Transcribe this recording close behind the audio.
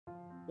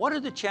What are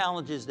the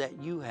challenges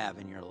that you have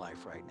in your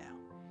life right now?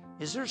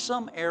 Is there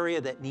some area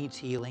that needs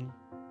healing?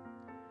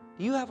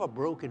 Do you have a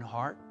broken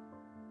heart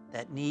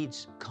that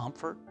needs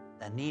comfort,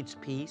 that needs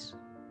peace?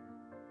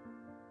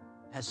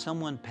 Has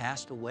someone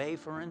passed away,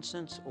 for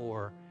instance,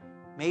 or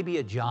maybe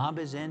a job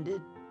has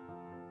ended?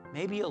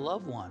 Maybe a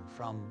loved one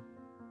from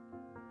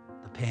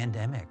the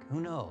pandemic,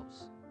 who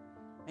knows?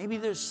 Maybe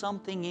there's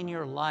something in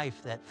your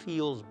life that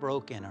feels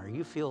broken or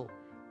you feel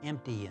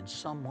empty in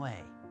some way.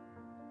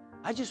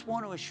 I just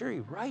want to assure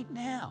you right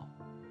now,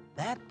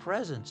 that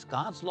presence,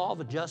 God's law of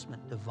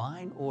adjustment,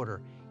 divine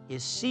order,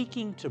 is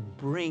seeking to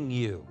bring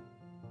you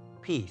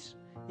peace,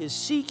 is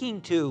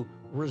seeking to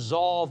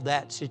resolve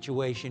that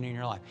situation in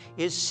your life,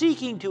 is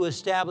seeking to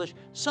establish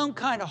some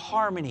kind of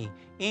harmony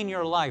in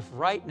your life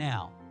right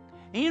now.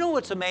 And you know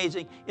what's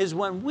amazing is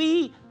when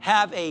we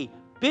have a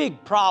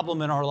big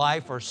problem in our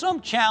life or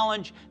some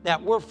challenge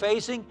that we're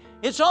facing,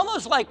 it's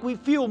almost like we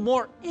feel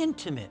more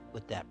intimate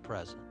with that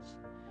presence.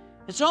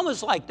 It's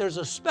almost like there's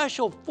a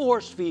special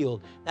force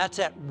field that's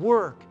at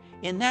work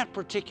in that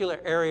particular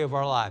area of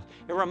our life.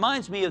 It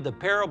reminds me of the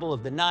parable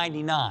of the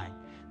 99.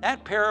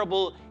 That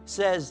parable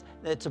says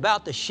that it's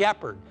about the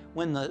shepherd.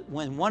 When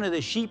one of the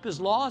sheep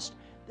is lost,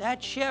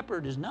 that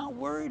shepherd is not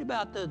worried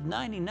about the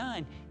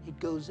 99. It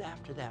goes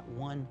after that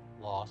one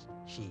lost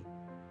sheep.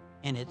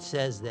 And it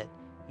says that,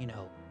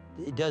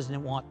 it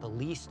doesn't want the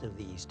least of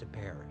these to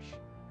perish.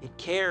 It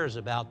cares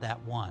about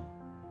that one.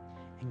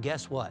 And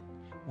guess what?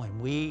 When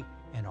we,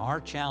 in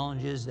our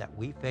challenges that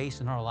we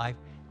face in our life,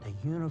 the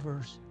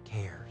universe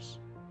cares.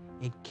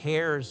 It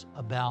cares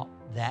about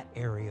that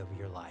area of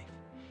your life.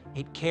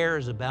 It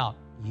cares about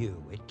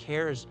you. It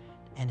cares,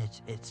 and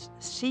it's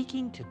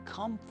seeking to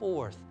come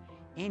forth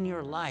in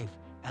your life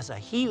as a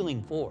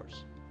healing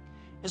force.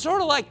 It's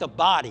sort of like the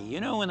body.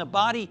 When the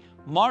body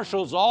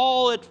marshals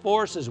all its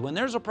forces, when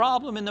there's a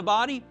problem in the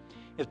body,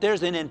 if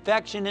there's an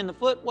infection in the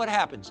foot, what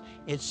happens?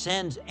 It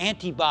sends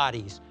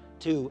antibodies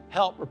to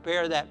help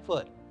repair that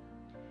foot.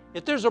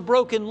 If there's a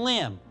broken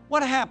limb,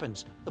 what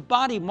happens? The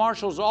body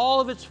marshals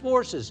all of its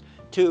forces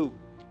to,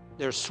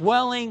 there's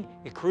swelling,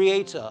 it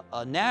creates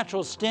a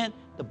natural stent,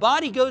 the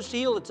body goes to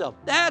heal itself.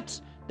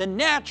 That's the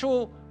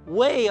natural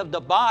way of the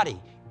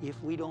body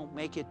if we don't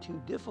make it too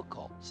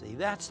difficult. See,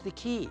 that's the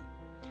key.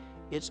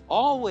 It's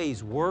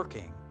always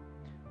working,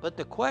 but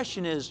the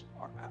question is,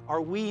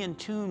 are we in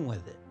tune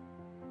with it?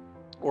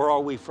 Or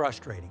are we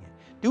frustrating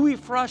it? Do we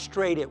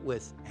frustrate it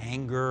with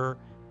anger,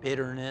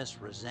 bitterness,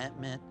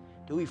 resentment?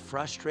 Do we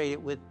frustrate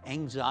it with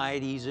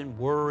anxieties and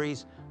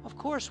worries? Of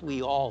course,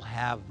 we all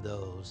have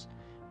those,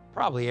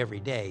 probably every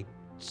day,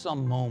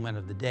 some moment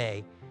of the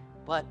day.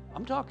 But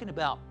I'm talking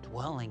about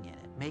dwelling in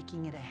it,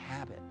 making it a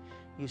habit.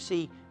 You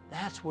see,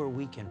 that's where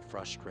we can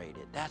frustrate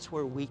it. That's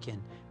where we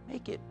can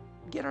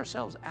get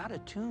ourselves out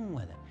of tune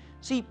with it.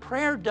 See,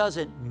 prayer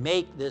doesn't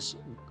make this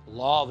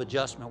law of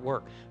adjustment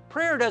work.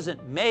 Prayer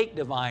doesn't make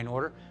divine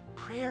order.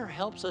 Prayer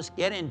helps us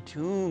get in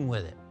tune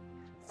with it.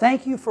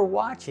 Thank you for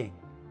watching.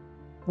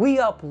 We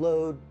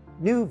upload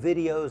new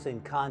videos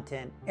and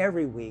content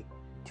every week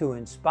to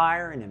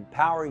inspire and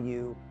empower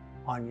you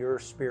on your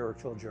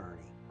spiritual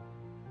journey.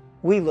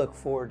 We look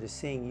forward to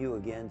seeing you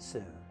again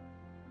soon.